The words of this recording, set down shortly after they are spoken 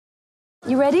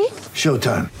You ready?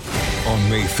 Showtime. On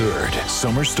May 3rd,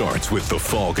 summer starts with The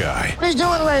Fall Guy. Let's do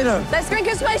it later. Let's drink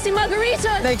a spicy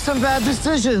margarita. Make some bad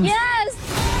decisions. Yes!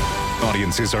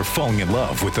 Audiences are falling in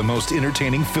love with the most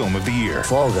entertaining film of the year.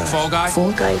 Fall Guy. Fall Guy?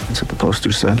 Fall Guy. That's what the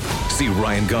poster said. See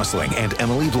Ryan Gosling and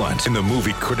Emily Blunt in the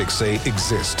movie critics say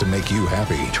exists to make you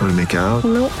happy. Trying to make it out?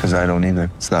 Nope. Because I don't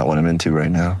either. It's not what I'm into right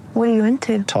now. What are you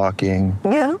into? Talking.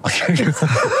 Yeah.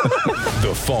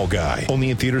 The Fall Guy.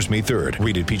 Only in theaters May 3rd.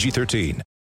 Rated PG-13.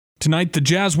 Tonight, the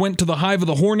Jazz went to the Hive of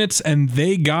the Hornets, and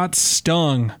they got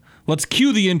stung. Let's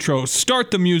cue the intro,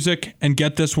 start the music, and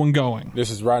get this one going.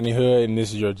 This is Rodney Hood, and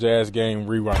this is your Jazz Game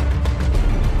Rewind.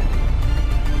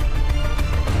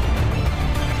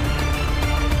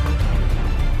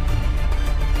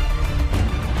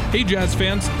 Hey Jazz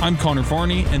fans, I'm Connor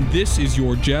Varney, and this is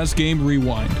your Jazz Game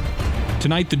Rewind.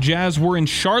 Tonight, the Jazz were in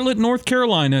Charlotte, North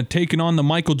Carolina, taking on the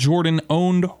Michael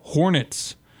Jordan-owned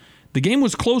Hornets. The game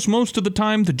was close most of the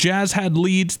time. The Jazz had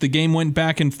leads. The game went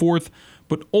back and forth.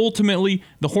 But ultimately,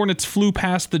 the Hornets flew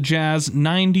past the Jazz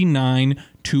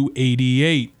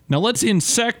 99-88. Now let's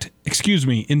inspect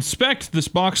this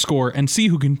box score and see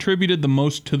who contributed the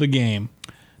most to the game.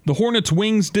 The Hornets'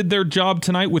 wings did their job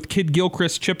tonight with Kid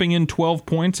Gilchrist chipping in 12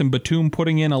 points and Batum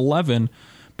putting in 11,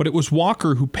 but it was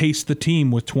Walker who paced the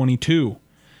team with 22.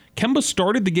 Kemba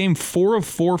started the game 4 of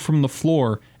 4 from the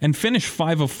floor and finished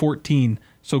 5 of 14.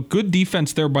 So good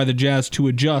defense there by the Jazz to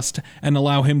adjust and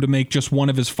allow him to make just one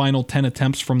of his final 10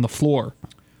 attempts from the floor.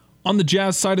 On the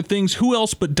Jazz side of things, who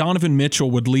else but Donovan Mitchell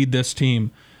would lead this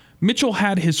team? Mitchell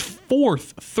had his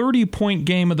fourth 30-point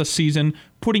game of the season,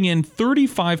 putting in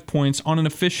 35 points on an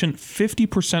efficient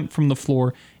 50% from the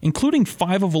floor, including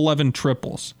 5 of 11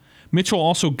 triples. Mitchell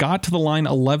also got to the line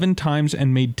 11 times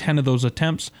and made 10 of those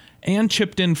attempts, and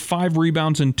chipped in 5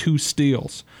 rebounds and 2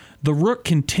 steals. The Rook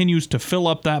continues to fill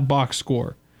up that box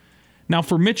score. Now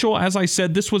for Mitchell, as I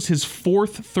said, this was his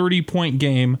fourth 30-point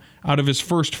game out of his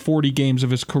first 40 games of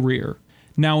his career.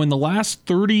 Now in the last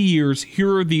 30 years,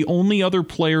 here are the only other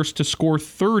players to score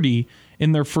 30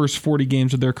 in their first 40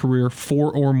 games of their career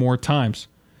 4 or more times.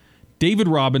 David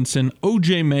Robinson,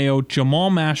 O.J. Mayo, Jamal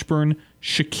Mashburn,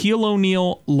 Shaquille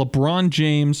O'Neal, LeBron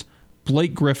James,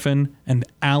 Blake Griffin, and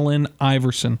Allen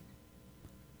Iverson.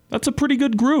 That's a pretty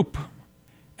good group.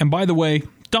 And by the way,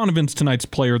 Donovan's tonight's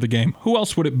player of the game. Who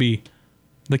else would it be?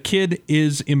 The kid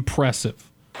is impressive.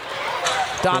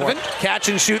 Donovan, catch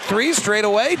and shoot three straight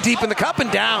away, deep in the cup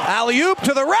and down. Alley-oop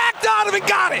to the rack, Donovan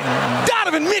got it!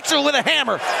 Donovan Mitchell with a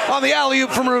hammer on the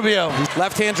alley-oop from Rubio.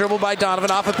 Left-hand dribble by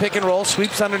Donovan off a pick and roll,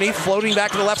 sweeps underneath, floating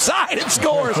back to the left side and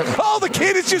scores. Oh, the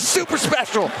kid is just super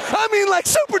special. I mean, like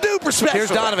super duper special. Here's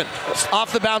Donovan,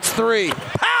 off the bounce three.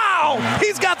 Pow!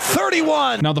 He's got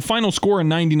 31. Now the final score in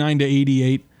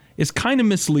 99-88 is kind of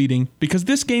misleading because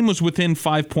this game was within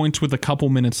 5 points with a couple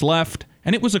minutes left,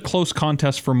 and it was a close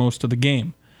contest for most of the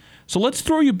game. So let's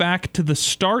throw you back to the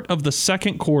start of the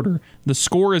second quarter. The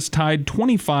score is tied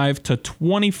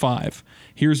 25-25.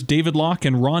 Here's David Locke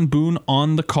and Ron Boone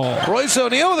on the call. Royce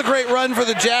O'Neal with a great run for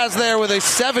the Jazz there with a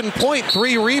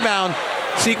 7.3 rebound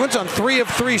sequence on 3 of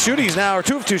 3 shootings now, or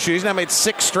 2 of 2 shootings. Now made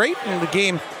 6 straight, and the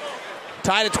game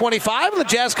tied at 25, and the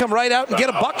Jazz come right out and get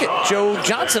a bucket. Joe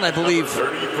Johnson, I believe.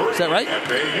 Is that right?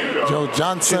 Joe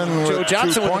Johnson with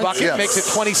the bucket, yes. Makes it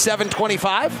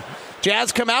 27-25.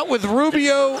 Jazz come out with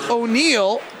Rubio,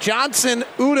 O'Neal, Johnson,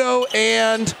 Udo,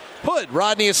 and Hood.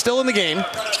 Rodney is still in the game.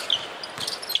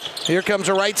 Here comes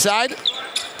a right side.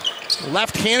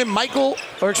 Left-handed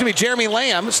Jeremy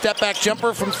Lamb, step back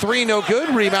jumper from 3, no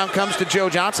good. Rebound comes to Joe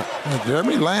Johnson.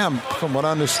 Jeremy Lamb, from what I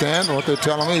understand, what they're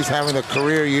telling me, he's having a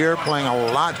career year, playing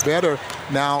a lot better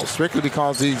now, strictly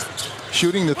because he's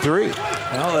shooting the 3.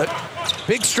 Well,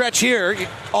 big stretch here.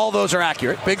 All those are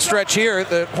accurate. Big stretch here.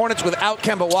 The Hornets without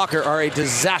Kemba Walker are a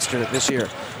disaster this year.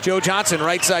 Joe Johnson,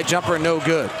 right side jumper, no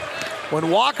good.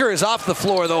 When Walker is off the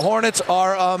floor, the Hornets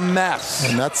are a mess.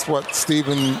 And that's what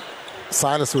Stephen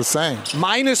Silas was saying.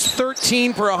 Minus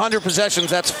 13 per 100 possessions.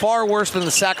 That's far worse than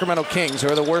the Sacramento Kings, who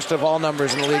are the worst of all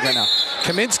numbers in the league right now.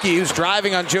 Kaminsky, who's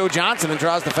driving on Joe Johnson and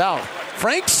draws the foul.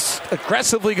 Frank's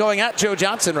aggressively going at Joe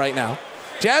Johnson right now.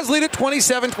 Jazz lead at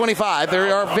 27-25.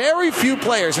 There are very few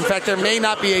players, in fact, there may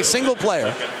not be a single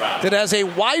player, that has a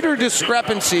wider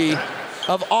discrepancy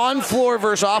of on-floor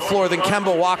versus off-floor than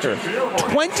Kemba Walker.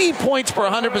 20 points per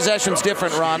 100 possessions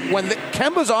different, Ron. When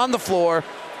Kemba's on the floor,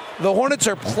 the Hornets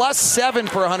are plus 7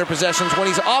 per 100 possessions. When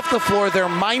he's off the floor, they're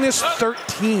minus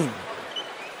 13.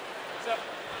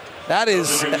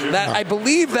 I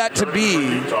believe that to be.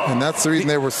 And that's the reason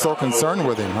they were so concerned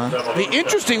with him, huh? The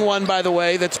interesting one, by the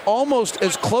way, that's almost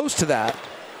as close to that,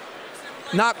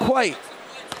 not quite,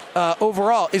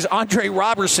 overall is Andre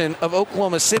Robertson of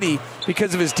Oklahoma City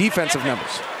because of his defensive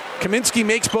numbers. Kaminsky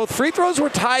makes both free throws. We're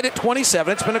tied at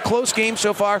 27. It's been a close game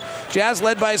so far. Jazz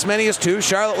led by as many as 2.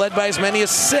 Charlotte led by as many as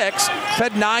 6.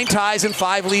 Fed 9 ties and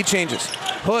 5 lead changes.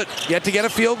 Hood yet to get a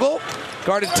field goal.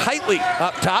 Guarded tightly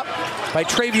up top by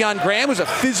Travion Graham, who's a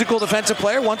physical defensive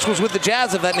player. Once was with the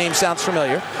Jazz, if that name sounds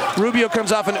familiar. Rubio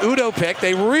comes off an Udo pick.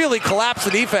 They really collapse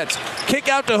the defense. Kick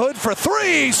out to Hood for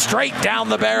 3. Straight down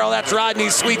the barrel. That's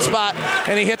Rodney's sweet spot,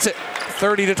 and he hits it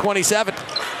 30-27.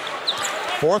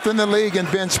 4th in the league in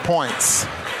bench points.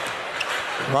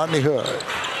 Rodney Hood.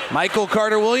 Michael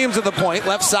Carter-Williams at the point,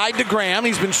 left side to Graham.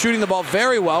 He's been shooting the ball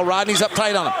very well. Rodney's up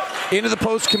tight on him. Into the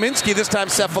post, Kaminsky, this time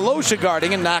Cephalosha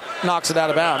guarding and knocks it out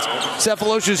of bounds.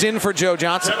 Cephalosha's in for Joe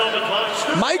Johnson.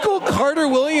 Michael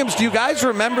Carter-Williams, do you guys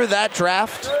remember that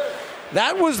draft?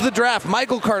 That was the draft.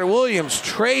 Michael Carter-Williams,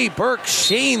 Trey Burke,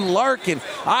 Shane Larkin,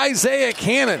 Isaiah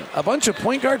Cannon. A bunch of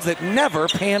point guards that never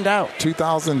panned out.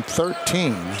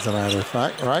 2013, as a matter of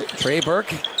fact, right? Trey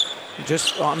Burke,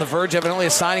 just on the verge, evidently,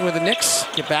 of signing with the Knicks.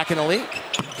 Get back in the league.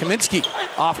 Kaminsky,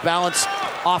 off balance,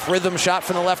 off rhythm shot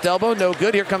from the left elbow. No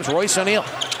good. Here comes Royce O'Neal.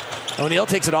 O'Neal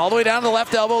takes it all the way down to the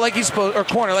left elbow like he's supposed, or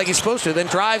corner like he's supposed to, then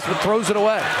drives but throws it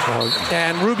away.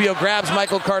 And Rubio grabs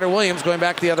Michael Carter-Williams going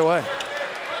back the other way.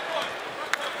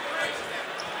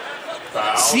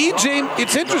 CJ,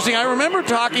 it's interesting. I remember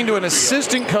talking to an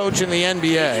assistant coach in the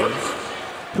NBA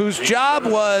whose job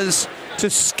was to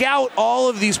scout all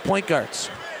of these point guards.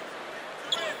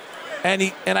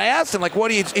 And I asked him, like, what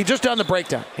do you, he just done the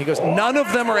breakdown. He goes, none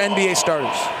of them are NBA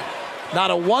starters. Not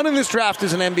a one in this draft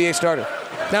is an NBA starter.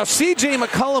 Now, C.J.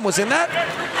 McCollum was in that,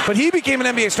 but he became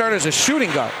an NBA starter as a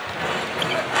shooting guard.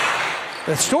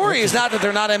 The story is not that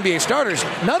they're not NBA starters.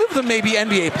 None of them may be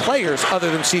NBA players other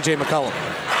than C.J. McCollum.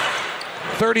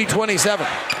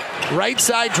 30-27. Right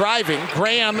side driving.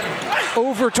 Graham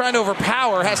trying to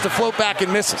overpower, has to float back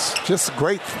and misses. Just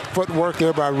great footwork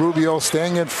there by Rubio,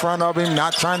 staying in front of him,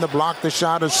 not trying to block the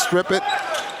shot or strip it.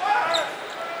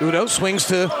 Udo swings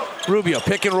to Rubio.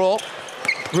 Pick and roll.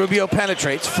 Rubio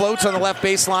penetrates, floats on the left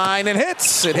baseline, and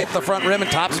hits. It hit the front rim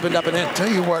and top spin up and in.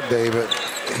 Tell you what, David,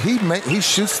 he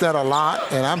shoots that a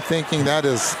lot, and I'm thinking that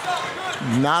is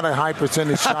not a high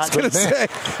percentage shot. I was going to say,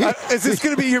 is this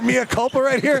going to be your mea culpa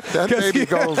right here? That baby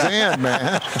goes in,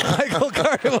 man. Michael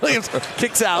Carter-Williams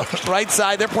kicks out right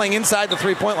side. They're playing inside the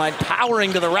three-point line,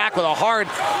 powering to the rack with a hard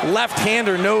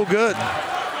left-hander, no good.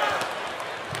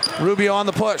 Rubio on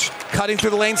the push, cutting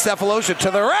through the lane, Cephalosha to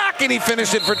the rack, and he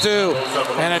finished it for 2.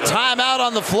 And a timeout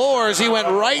on the floor as he went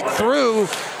right through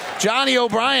Johnny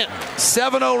O'Bryant.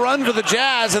 7-0 run for the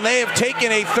Jazz, and they have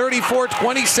taken a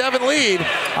 34-27 lead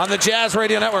on the Jazz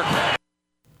Radio Network.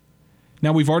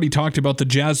 Now, we've already talked about the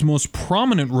Jazz most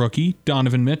prominent rookie,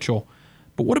 Donovan Mitchell.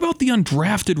 But what about the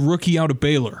undrafted rookie out of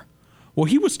Baylor? Well,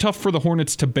 he was tough for the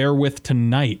Hornets to bear with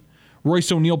tonight.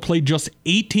 Royce O'Neal played just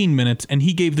 18 minutes, and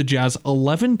he gave the Jazz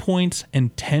 11 points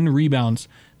and 10 rebounds.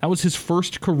 That was his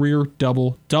first career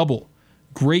double-double.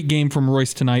 Great game from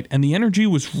Royce tonight, and the energy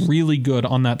was really good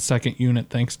on that second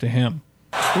unit thanks to him.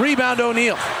 Rebound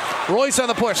O'Neal. Royce on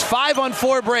the push.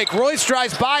 5-on-4 break. Royce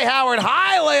drives by Howard.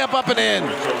 High layup up and in.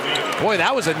 Boy,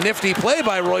 that was a nifty play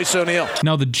by Royce O'Neal.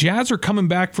 Now, the Jazz are coming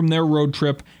back from their road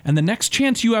trip, and the next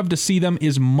chance you have to see them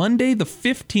is Monday the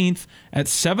 15th at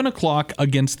 7 o'clock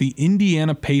against the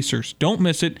Indiana Pacers. Don't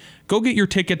miss it. Go get your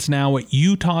tickets now at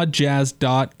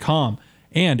utahjazz.com.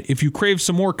 And if you crave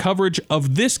some more coverage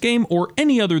of this game or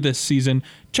any other this season,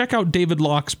 check out David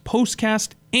Locke's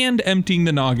Postcast and Emptying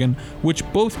the Noggin, which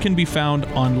both can be found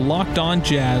on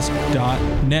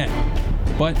LockedOnJazz.net.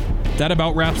 But that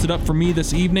about wraps it up for me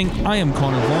this evening. I am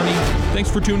Connor Varney.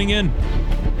 Thanks for tuning in.